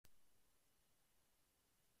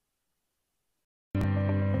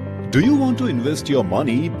Do you want to invest your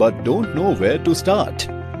money but don't know where to start?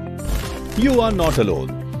 You are not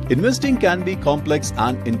alone. Investing can be complex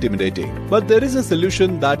and intimidating, but there is a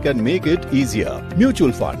solution that can make it easier.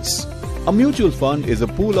 Mutual funds. A mutual fund is a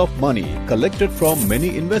pool of money collected from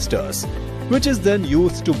many investors, which is then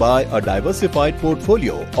used to buy a diversified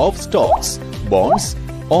portfolio of stocks, bonds,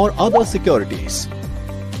 or other securities.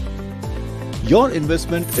 Your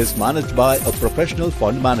investment is managed by a professional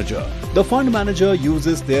fund manager. The fund manager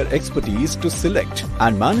uses their expertise to select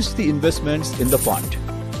and manage the investments in the fund.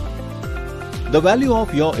 The value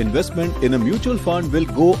of your investment in a mutual fund will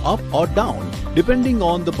go up or down depending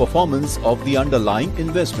on the performance of the underlying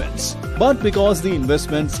investments. But because the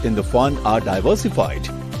investments in the fund are diversified,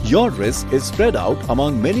 your risk is spread out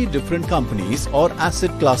among many different companies or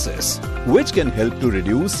asset classes, which can help to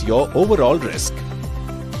reduce your overall risk.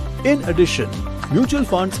 In addition, mutual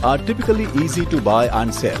funds are typically easy to buy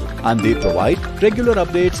and sell, and they provide regular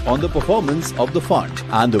updates on the performance of the fund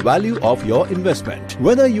and the value of your investment.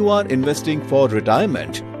 Whether you are investing for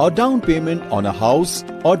retirement or down payment on a house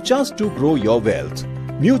or just to grow your wealth,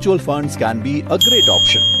 mutual funds can be a great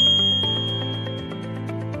option.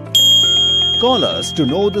 Call us to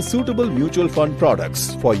know the suitable mutual fund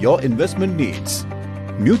products for your investment needs.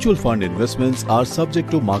 Mutual fund investments are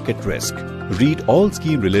subject to market risk. Read all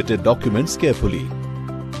scheme-related documents carefully.